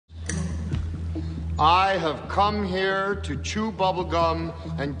I have come here to chew bubblegum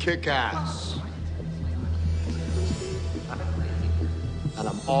and kick ass. And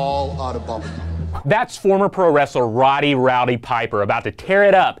I'm all out of bubblegum. That's former pro wrestler Roddy Rowdy Piper about to tear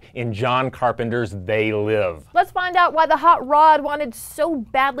it up in John Carpenter's They Live. Let's find out why the hot rod wanted so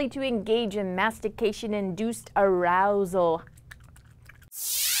badly to engage in mastication-induced arousal.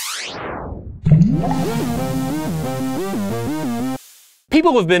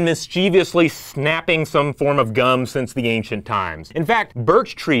 People have been mischievously snapping some form of gum since the ancient times. In fact,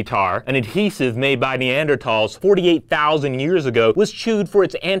 birch tree tar, an adhesive made by Neanderthals 48,000 years ago, was chewed for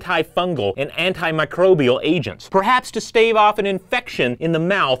its antifungal and antimicrobial agents, perhaps to stave off an infection in the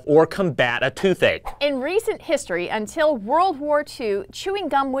mouth or combat a toothache. In recent history, until World War II, chewing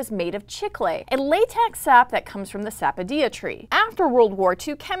gum was made of chicle, a latex sap that comes from the Sapodilla tree. After World War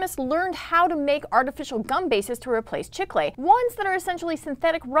II, chemists learned how to make artificial gum bases to replace chicle, ones that are essentially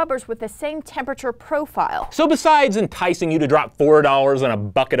synthetic rubbers with the same temperature profile. So besides enticing you to drop $4 on a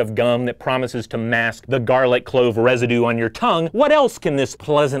bucket of gum that promises to mask the garlic clove residue on your tongue, what else can this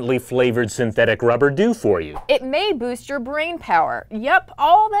pleasantly flavored synthetic rubber do for you? It may boost your brain power. Yep,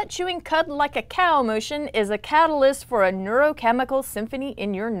 all that chewing cud like a cow motion is a catalyst for a neurochemical symphony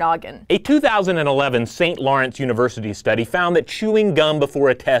in your noggin. A 2011 St. Lawrence University study found that chewing gum before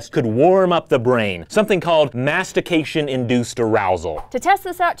a test could warm up the brain, something called mastication-induced arousal. To test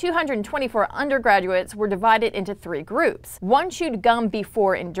this out, 224 undergraduates were divided into 3 groups. One chewed gum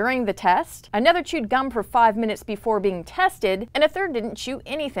before and during the test, another chewed gum for 5 minutes before being tested, and a third didn't chew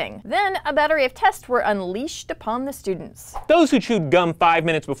anything. Then a battery of tests were unleashed upon the students. Those who chewed gum 5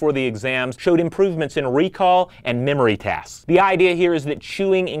 minutes before the exams showed improvements in recall and memory tasks. The idea here is that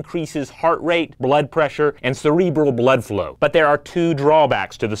chewing increases heart rate, blood pressure, and cerebral blood flow. But there are 2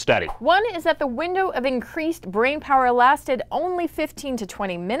 drawbacks to the study. One is that the window of increased brain power lasted only 15 to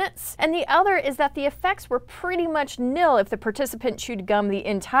 20 minutes, and the other is that the effects were pretty much nil if the participant chewed gum the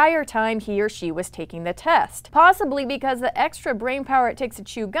entire time he or she was taking the test, possibly because the extra brain power it takes to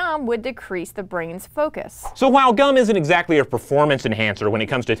chew gum would decrease the brain's focus. So while gum isn't exactly a performance enhancer when it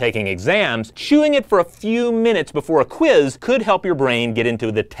comes to taking exams, chewing it for a few minutes before a quiz could help your brain get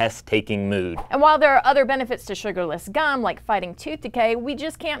into the test-taking mood. And while there are other benefits to sugarless gum, like fighting tooth decay, we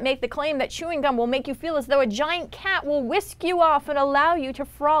just can't make the claim that chewing gum will make you feel as though a giant cat will whisk you off and allow you to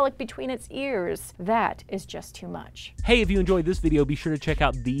frolic between its ears. That is just too much. Hey, if you enjoyed this video, be sure to check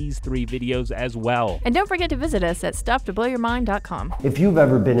out these 3 videos as well. And don't forget to visit us at stufftoblowyourmind.com. If you've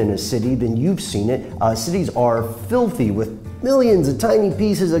ever been in a city, then you've seen it. Cities are filthy with millions of tiny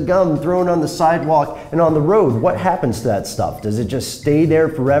pieces of gum thrown on the sidewalk and on the road. What happens to that stuff? Does it just stay there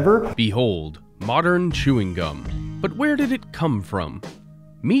forever? Behold, modern chewing gum. But where did it come from?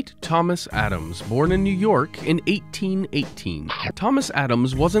 Meet Thomas Adams, born in New York in 1818. Thomas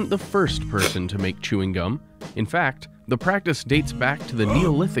Adams wasn't the first person to make chewing gum. In fact, the practice dates back to the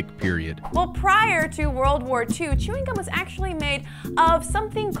Neolithic period. Well, prior to World War II, chewing gum was actually made of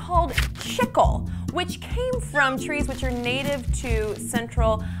something called chicle, which came from trees which are native to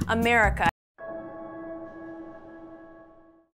Central America.